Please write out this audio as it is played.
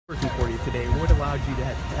Working for you today, what allowed you to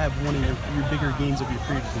have one of your bigger games of your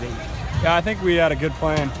career today? Yeah, I think we had a good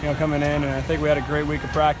plan, coming in, and I think we had a great week of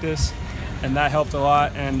practice, and that helped a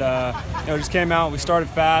lot. And just came out. We started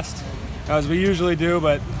fast, as we usually do,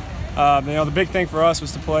 but the big thing for us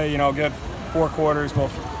was to play, good 4 quarters. Well,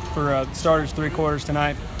 for starters, 3 quarters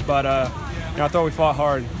tonight. But I thought we fought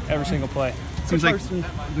hard every single play. Seems like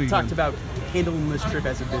you talked about handling this trip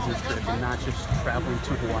as a business trip and not just traveling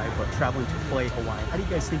to Hawaii, but traveling to play Hawaii. How do you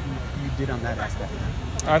guys think you did on that aspect?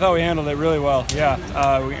 I thought we handled it really well. Yeah,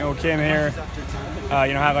 we came here,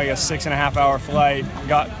 had like a 6.5 hour flight,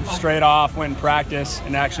 got straight off, went and practiced,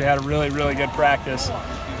 and actually had a really, really good practice.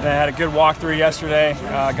 And I had a good walkthrough yesterday.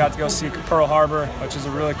 Got to go see Pearl Harbor, which is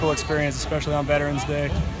a really cool experience, especially on Veterans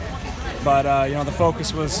Day. But the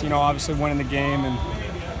focus was, obviously winning the game, and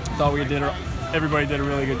thought everybody did a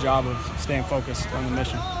really good job of staying focused on the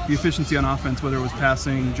mission. The efficiency on offense, whether it was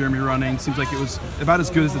passing, Jeremy running, seems like it was about as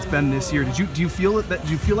good as it's been this year. Do you feel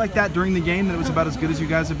like that during the game, that it was about as good as you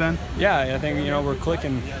guys have been? Yeah, I think we're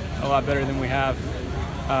clicking a lot better than we have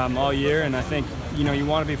all year, and I think you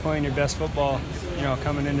want to be playing your best football,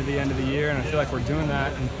 coming into the end of the year, and I feel like we're doing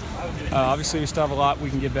that. And obviously we still have a lot we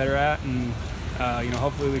can get better at, and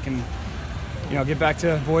hopefully we can get back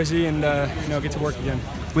to Boise and get to work again.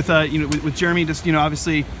 With with Jeremy, just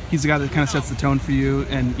obviously he's the guy that kind of sets the tone for you,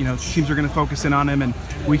 and teams are going to focus in on him, and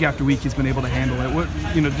week after week he's been able to handle it. What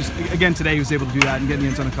just again today he was able to do that and get in the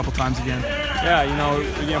end zone a couple times again.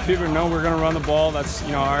 Yeah, people know we're going to run the ball. That's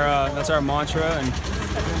that's our mantra,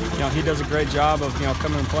 and he does a great job of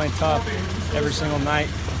coming and playing tough every single night,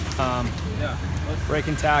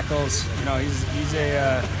 breaking tackles.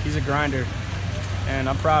 He's a grinder, and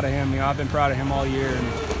I'm proud of him. I've been proud of him all year, and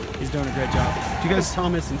he's doing a great job. Do you guys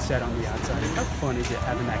Thomas and Seth on the outside? How fun is it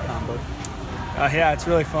having that combo? Yeah, it's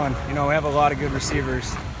really fun. We have a lot of good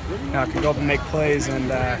receivers. Can go up and make plays, and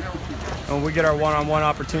when we get our one-on-one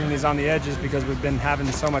opportunities on the edges, because we've been having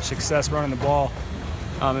so much success running the ball,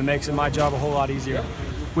 it makes my job a whole lot easier.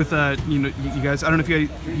 With you guys, I don't know if you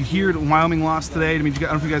hear Wyoming lost today. I don't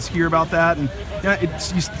know if you guys hear about that, and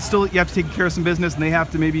you have to take care of some business, and they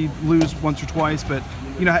have to maybe lose once or twice, but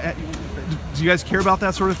do you guys care about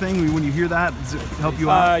that sort of thing when you hear that? Does it help you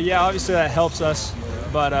out? Yeah, obviously that helps us,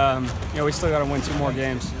 but we still got to win 2 more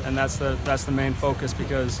games, and that's the main focus,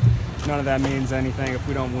 because none of that means anything if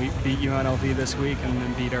we don't beat UNLV this week and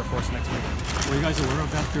then beat Air Force next week. Were you guys aware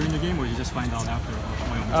of that during the game, or did you just find out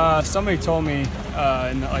after? Somebody told me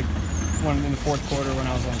in the 4th quarter when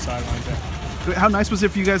I was on the sideline there. How nice was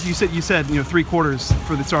it for you guys? You said 3 quarters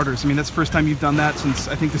for the starters. I mean, that's the first time you've done that since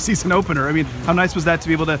I think the season opener. I mean, how nice was that to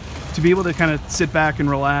be able to kind of sit back and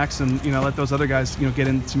relax and let those other guys get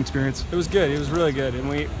in some experience? It was good. It was really good, and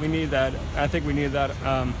we need that. I think we need that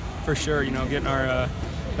for sure. Getting our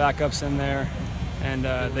backups in there, and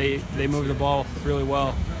they moved the ball really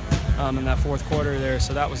well in that 4th quarter there.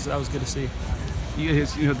 So that was good to see.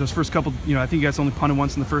 Those first couple, I think you guys only punted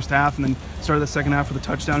once in the first half, and then started the second half with a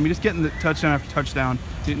touchdown. I mean, just getting the touchdown after touchdown,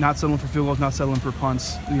 not settling for field goals, not settling for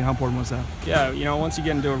punts. How important was that? Yeah, once you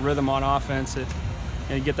get into a rhythm on offense,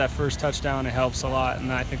 you get that first touchdown, it helps a lot,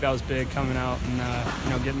 and I think that was big coming out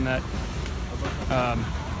and getting that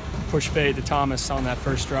push fade to Thomas on that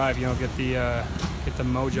first drive. Get the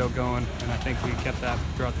mojo going, and I think we kept that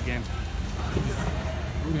throughout the game.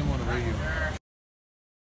 Rypien, what about you?